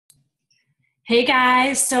Hey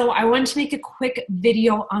guys, so I wanted to make a quick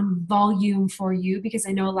video on volume for you because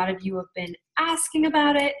I know a lot of you have been asking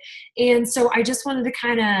about it. And so I just wanted to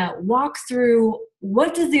kind of walk through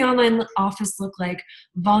what does the online office look like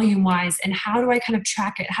volume wise and how do I kind of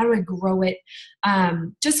track it? How do I grow it?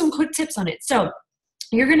 Just some quick tips on it. So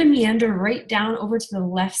you're going to meander right down over to the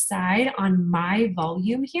left side on my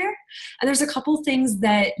volume here. And there's a couple things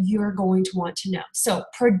that you're going to want to know. So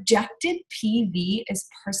projected PV is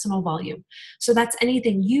personal volume. So that's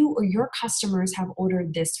anything you or your customers have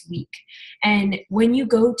ordered this week. And when you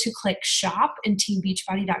go to click shop in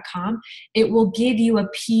teambeachbody.com, it will give you a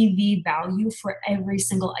PV value for every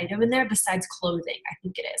single item in there besides clothing, I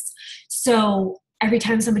think it is. So every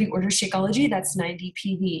time somebody orders Shakeology, that's 90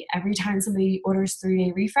 PV. Every time somebody orders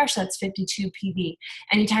 3-day refresh, that's 52 PV.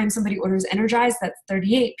 Anytime somebody orders Energize, that's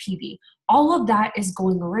 38 PV. All of that is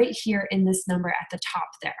going right here in this number at the top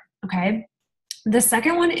there, okay? The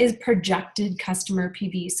second one is projected customer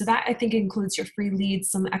PV. So that I think includes your free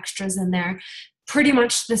leads, some extras in there. Pretty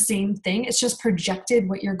much the same thing. It's just projected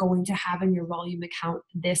what you're going to have in your volume account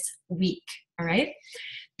this week, all right?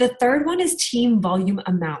 The third one is team volume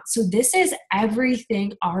amount. So this is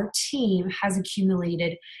everything our team has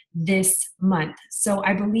accumulated this month. So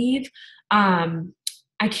I believe,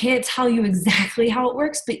 I can't tell you exactly how it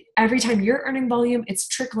works, but every time you're earning volume, it's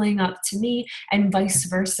trickling up to me and vice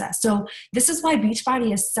versa. So this is why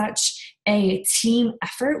Beachbody is such a team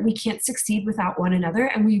effort. We can't succeed without one another,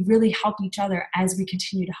 and we really help each other as we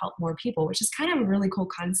continue to help more people, which is kind of a really cool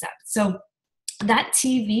concept. So that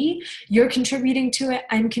TV, you're contributing to it,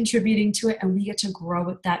 I'm contributing to it, and we get to grow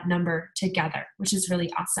with that number together, which is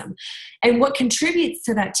really awesome. And what contributes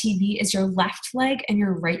to that TV is your left leg and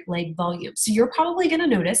your right leg volume. So you're probably going to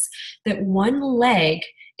notice that one leg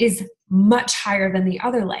is much higher than the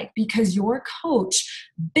other leg because your coach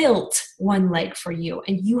built one leg for you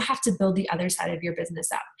and you have to build the other side of your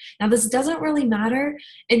business up. Now, this doesn't really matter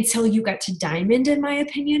until you get to diamond, in my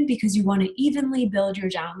opinion, because you want to evenly build your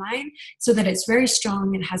downline so that it's very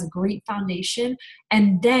strong and has a great foundation.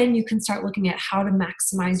 And then you can start looking at how to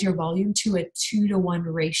maximize your volume to a 2-to-1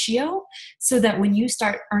 ratio so that when you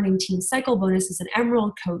start earning team cycle bonus as an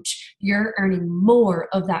Emerald coach, you're earning more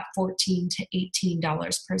of that $14 to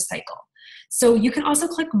 $18 per cycle. So you can also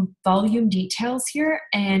click volume details here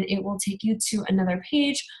and it will take you to another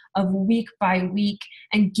page of week by week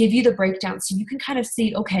and give you the breakdown. So you can kind of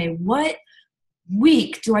see, okay, what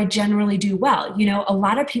week do I generally do well? You know, a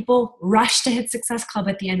lot of people rush to hit Success Club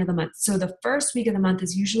at the end of the month. So the first week of the month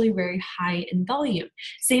is usually very high in volume.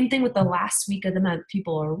 Same thing with the last week of the month.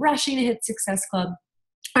 People are rushing to hit Success Club.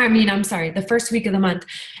 The first week of the month,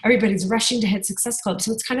 everybody's rushing to hit Success Club.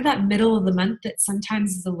 So it's kind of that middle of the month that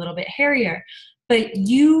sometimes is a little bit hairier. But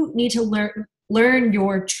you need to learn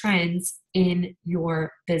your trends in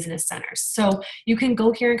your business centers. So you can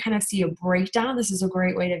go here and kind of see a breakdown. This is a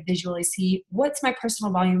great way to visually see what's my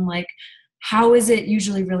personal volume like, how is it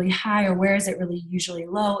usually really high, or where is it really usually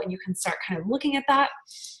low, and you can start kind of looking at that.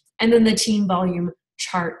 And then the team volume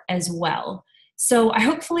chart as well. So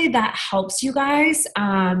hopefully that helps you guys.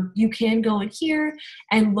 You can go in here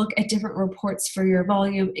and look at different reports for your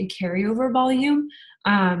volume and carryover volume.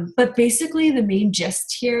 But basically the main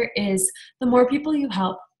gist here is the more people you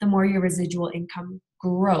help, the more your residual income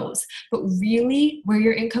grows. But really where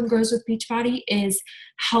your income grows with Beachbody is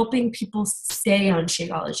helping people stay on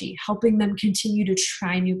Shakeology, helping them continue to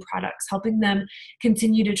try new products, helping them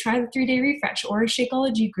continue to try the 3-day refresh or a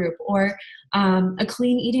Shakeology group or a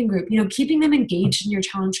clean eating group. You know, keeping them engaged in your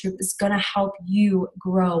challenge group is going to help you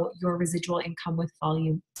grow your residual income with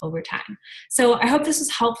volume over time. So I hope this was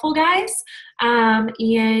helpful, guys.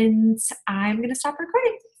 And I'm going to stop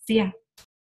recording. See ya.